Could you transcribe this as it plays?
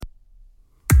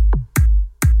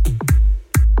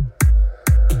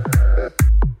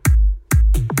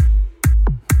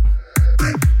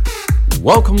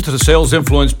Welcome to the Sales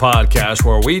Influence Podcast,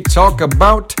 where we talk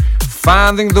about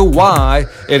finding the why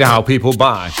in how people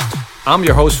buy. I'm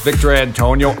your host, Victor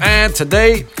Antonio, and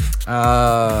today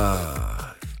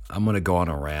I'm going to go on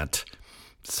a rant.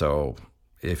 So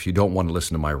if you don't want to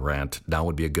listen to my rant, now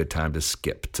would be a good time to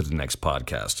skip to the next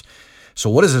podcast. So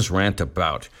what is this rant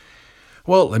about?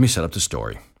 Well, let me set up the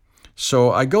story.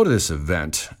 So I go to this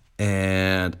event,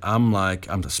 and I'm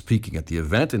speaking at the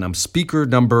event, and I'm speaker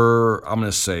number, I'm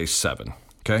going to say 7,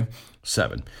 okay?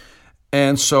 7.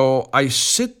 And so I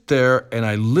sit there and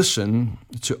I listen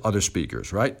to other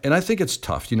speakers, right? And I think it's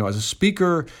tough. As a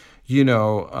speaker,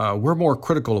 we're more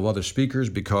critical of other speakers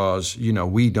because,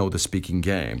 we know the speaking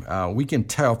game. We can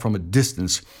tell from a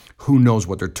distance who knows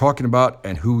what they're talking about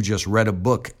and who just read a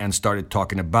book and started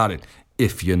talking about it,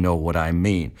 if you know what I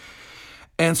mean.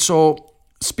 And so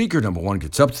speaker number 1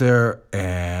 gets up there,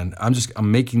 and I'm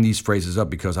making these phrases up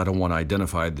because I don't want to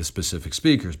identify the specific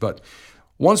speakers. But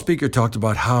one speaker talked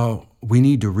about how we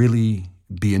need to really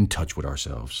be in touch with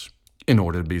ourselves in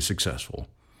order to be successful.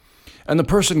 And the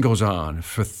person goes on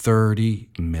for 30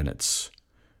 minutes,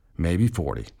 maybe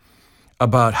 40,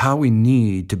 about how we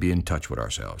need to be in touch with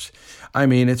ourselves. I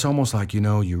mean, it's almost like,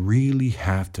 you really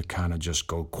have to kind of just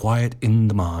go quiet in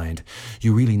the mind.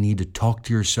 You really need to talk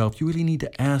to yourself. You really need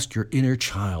to ask your inner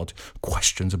child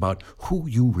questions about who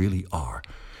you really are.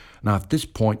 Now, at this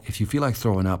point, if you feel like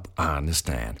throwing up, I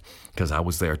understand, because I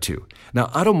was there too.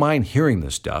 Now, I don't mind hearing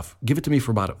this stuff. Give it to me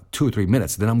for about 2 or 3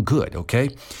 minutes, then I'm good, okay?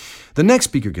 The next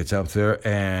speaker gets up there,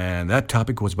 and that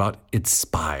topic was about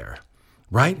inspire,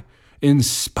 right?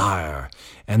 Inspire.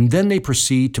 And then they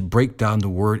proceed to break down the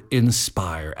word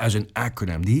inspire as an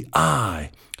acronym. The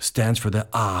I stands for the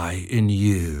I in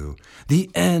you. The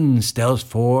N stands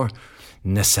for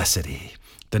necessity.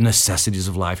 The necessities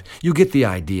of life. You get the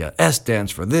idea. S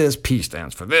stands for this, P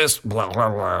stands for this, blah, blah,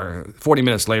 blah. 40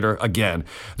 minutes later, again,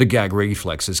 the gag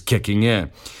reflex is kicking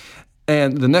in.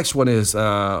 And the next one is, you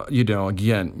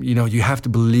have to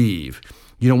believe.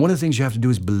 One of the things you have to do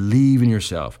is believe in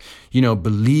yourself.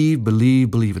 Believe.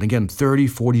 And again, 30,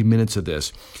 40 minutes of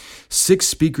this. 6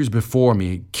 speakers before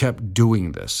me kept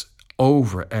doing this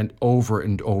over and over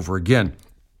and over again.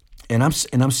 And I'm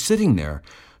sitting there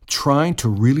trying to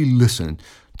really listen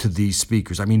to these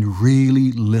speakers. I mean,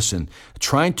 really listen.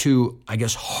 Trying to,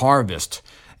 harvest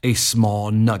a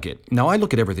small nugget. Now, I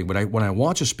look at everything. When I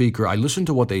watch a speaker, I listen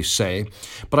to what they say,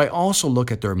 but I also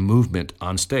look at their movement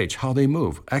on stage, how they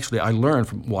move. Actually, I learn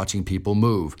from watching people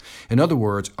move. In other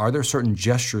words, are there certain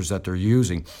gestures that they're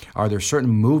using? Are there certain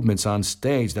movements on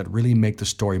stage that really make the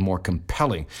story more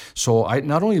compelling? So I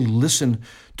not only listen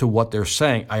to what they're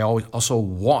saying, I always also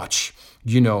watch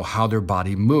how their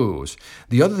body moves.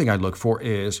 The other thing I look for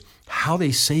is how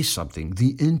they say something,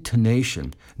 the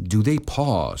intonation. Do they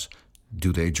pause?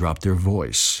 Do they drop their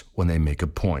voice when they make a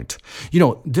point?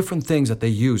 Different things that they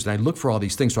use. And I look for all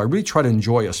these things. So I really try to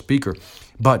enjoy a speaker.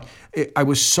 But I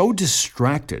was so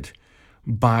distracted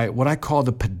by what I call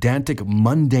the pedantic,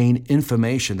 mundane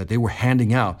information that they were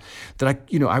handing out that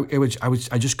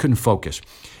I just couldn't focus.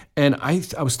 And I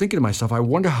was thinking to myself, I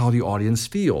wonder how the audience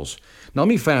feels. Now, let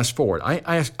me fast forward.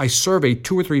 I surveyed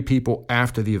 2 or 3 people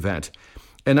after the event.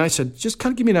 And I said, just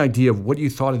kind of give me an idea of what you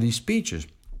thought of these speeches.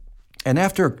 And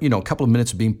after, a couple of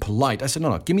minutes of being polite, I said,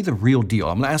 no, give me the real deal.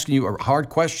 I'm asking you a hard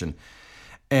question.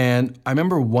 And I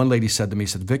remember one lady said to me,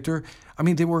 Victor,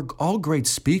 they were all great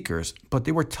speakers, but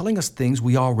they were telling us things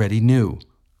we already knew.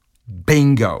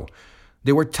 Bingo.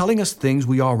 They were telling us things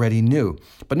we already knew.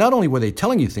 But not only were they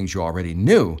telling you things you already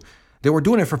knew, they were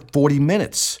doing it for 40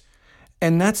 minutes.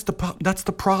 And that's the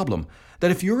problem, that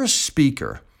if you're a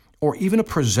speaker or even a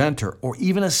presenter or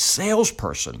even a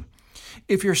salesperson,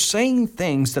 if you're saying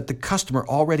things that the customer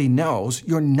already knows,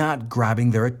 you're not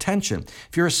grabbing their attention.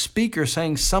 If you're a speaker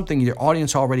saying something your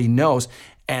audience already knows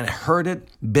and heard it,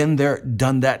 been there,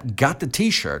 done that, got the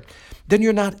t-shirt, then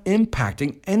you're not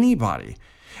impacting anybody.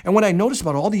 And what I noticed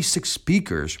about all these 6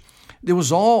 speakers, there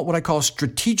was all what I call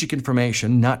strategic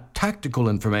information, not tactical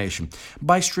information.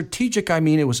 By strategic, I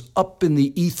mean it was up in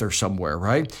the ether somewhere,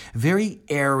 right? Very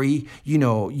airy,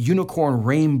 unicorn,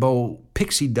 rainbow,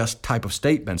 pixie dust type of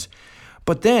statements.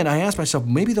 But then I asked myself,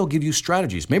 maybe they'll give you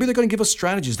strategies. Maybe they're going to give us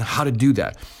strategies on how to do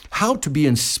that, how to be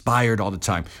inspired all the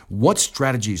time. What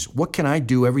strategies? What can I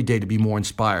do every day to be more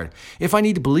inspired? If I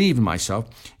need to believe in myself,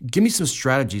 give me some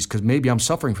strategies because maybe I'm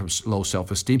suffering from low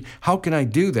self-esteem. How can I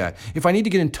do that? If I need to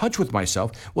get in touch with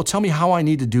myself, well, tell me how I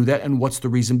need to do that and what's the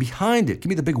reason behind it. Give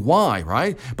me the big why,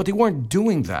 right? But they weren't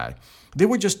doing that. They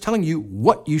were just telling you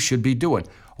what you should be doing,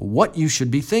 what you should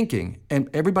be thinking. And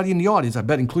everybody in the audience, I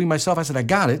bet, including myself, I said, I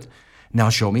got it. Now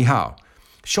show me how.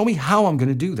 Show me how I'm going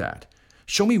to do that.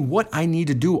 Show me what I need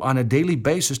to do on a daily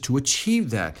basis to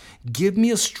achieve that. Give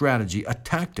me a strategy, a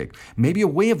tactic, maybe a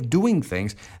way of doing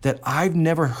things that I've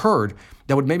never heard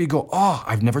that would maybe go, oh,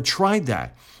 I've never tried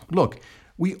that. Look,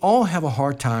 we all have a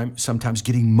hard time sometimes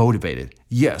getting motivated.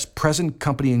 Yes, present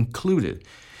company included.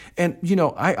 And,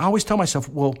 I always tell myself,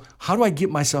 well, how do I get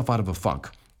myself out of a funk?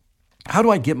 How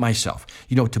do I get myself,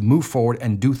 to move forward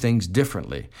and do things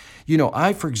differently?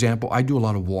 For example, I do a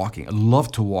lot of walking. I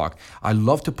love to walk. I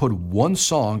love to put one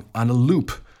song on a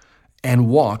loop and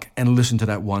walk and listen to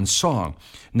that one song.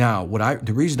 Now,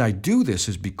 the reason I do this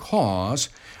is because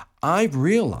I've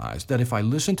realized that if I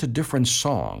listen to different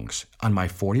songs on my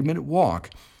 40-minute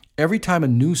walk, every time a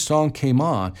new song came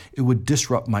on, it would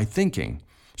disrupt my thinking.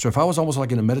 So if I was almost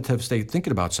like in a meditative state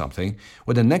thinking about something,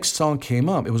 when the next song came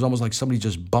up, it was almost like somebody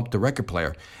just bumped the record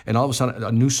player, and all of a sudden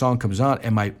a new song comes on,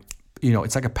 and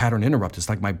it's like a pattern interrupt. It's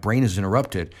like my brain is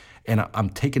interrupted, and I'm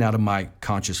taken out of my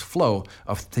conscious flow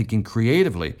of thinking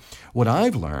creatively. What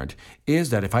I've learned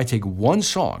is that if I take one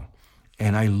song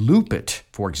and I loop it,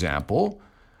 for example,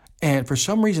 and for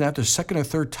some reason after the second or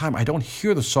third time, I don't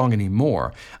hear the song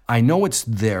anymore. I know it's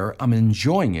there, I'm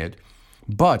enjoying it,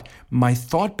 but my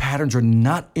thought patterns are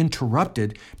not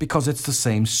interrupted because it's the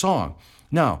same song.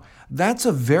 Now, that's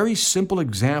a very simple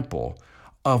example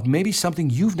of maybe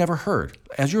something you've never heard.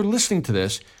 As you're listening to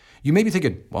this, you may be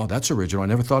thinking, well, that's original. I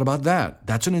never thought about that.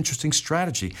 That's an interesting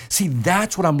strategy. See,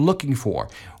 that's what I'm looking for.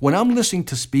 When I'm listening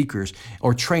to speakers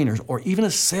or trainers or even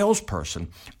a salesperson,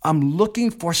 I'm looking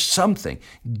for something.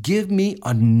 Give me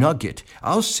a nugget.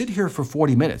 I'll sit here for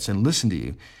 40 minutes and listen to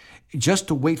you just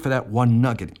to wait for that one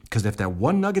nugget. Because if that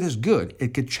one nugget is good,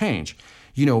 it could change,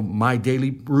 my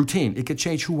daily routine. It could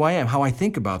change who I am, how I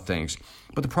think about things.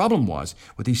 But the problem was,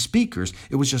 with these speakers,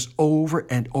 it was just over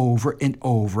and over and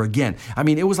over again. I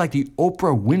mean, it was like the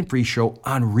Oprah Winfrey Show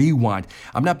on rewind.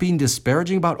 I'm not being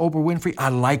disparaging about Oprah Winfrey. I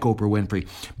like Oprah Winfrey.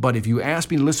 But if you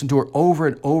asked me to listen to her over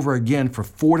and over again for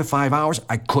 4 to 5 hours,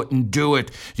 I couldn't do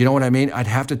it. You know what I mean? I'd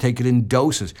have to take it in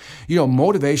doses.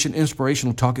 Motivation,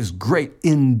 inspirational talk is great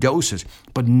in doses,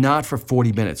 but not for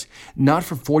 40 minutes. Not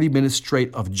for 40 minutes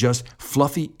straight of just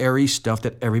fluffy, airy stuff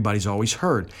that everybody's always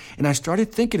heard. And I started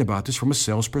thinking about this from a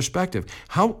sales perspective.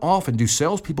 How often do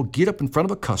salespeople get up in front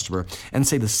of a customer and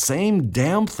say the same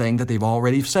damn thing that they've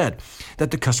already said,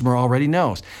 that the customer already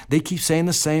knows? They keep saying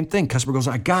the same thing. Customer goes,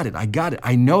 I got it.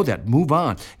 I know that. Move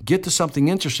on. Get to something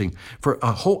interesting. For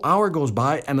a whole hour goes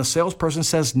by and the salesperson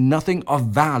says nothing of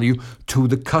value to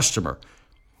the customer.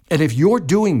 And if you're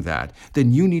doing that,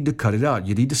 then you need to cut it out.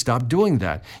 You need to stop doing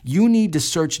that. You need to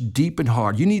search deep and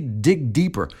hard. You need to dig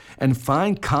deeper and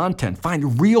find content,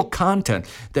 find real content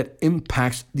that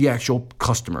impacts the actual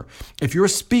customer. If you're a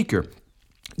speaker,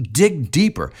 dig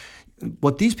deeper.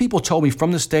 What these people told me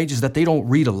from the stage is that they don't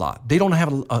read a lot. They don't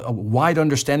have a wide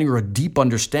understanding or a deep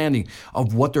understanding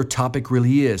of what their topic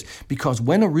really is. Because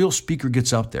when a real speaker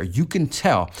gets up there, you can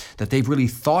tell that they've really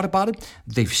thought about it,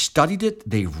 they've studied it,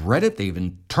 they've read it, they've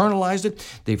internalized it,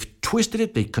 they've twisted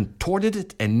it, they contorted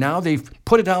it, and now they've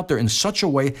put it out there in such a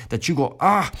way that you go,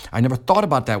 I never thought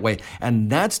about that way. And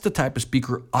that's the type of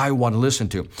speaker I want to listen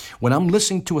to. When I'm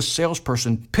listening to a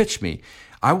salesperson pitch me,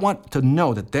 I want to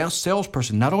know that that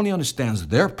salesperson not only understands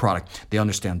their product, they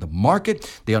understand the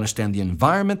market, they understand the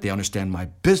environment, they understand my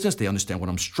business, they understand what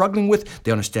I'm struggling with,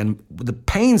 they understand the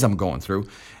pains I'm going through,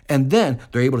 and then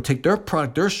they're able to take their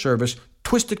product, their service,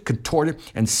 twist it, contort it,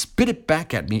 and spit it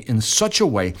back at me in such a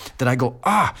way that I go,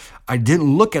 I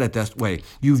didn't look at it that way.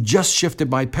 You've just shifted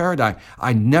my paradigm.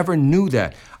 I never knew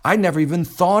that. I never even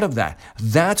thought of that.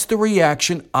 That's the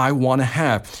reaction I want to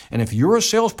have. And if you're a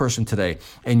salesperson today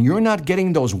and you're not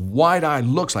getting those wide-eyed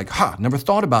looks like, never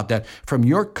thought about that from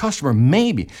your customer,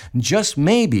 maybe, just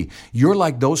maybe, you're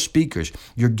like those speakers.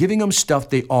 You're giving them stuff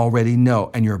they already know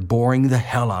and you're boring the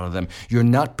hell out of them. You're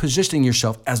not positioning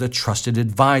yourself as a trusted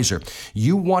advisor.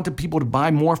 You want the people to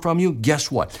buy more from you?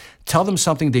 Guess what? Tell them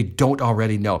something they don't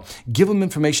already know. Give them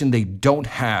information they don't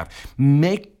have.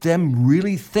 Make them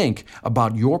really think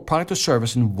about your product or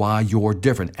service and why you're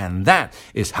different. And that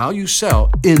is how you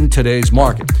sell in today's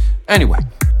market. Anyway,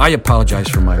 I apologize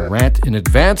for my rant in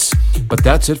advance, but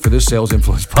that's it for this Sales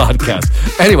Influence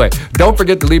podcast. Anyway, don't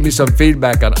forget to leave me some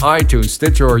feedback on iTunes,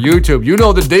 Stitcher, or YouTube. You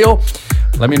know the deal.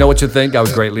 Let me know what you think. I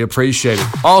would greatly appreciate it.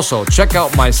 Also, check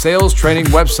out my sales training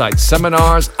website,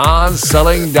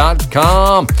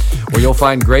 seminarsonselling.com, where you'll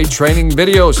find great training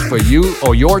videos for you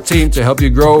or your team to help you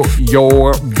grow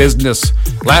your business.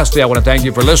 Lastly, I want to thank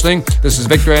you for listening. This is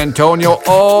Victor Antonio,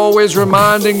 always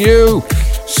reminding you,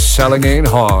 selling ain't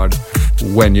hard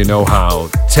when you know how.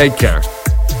 Take care.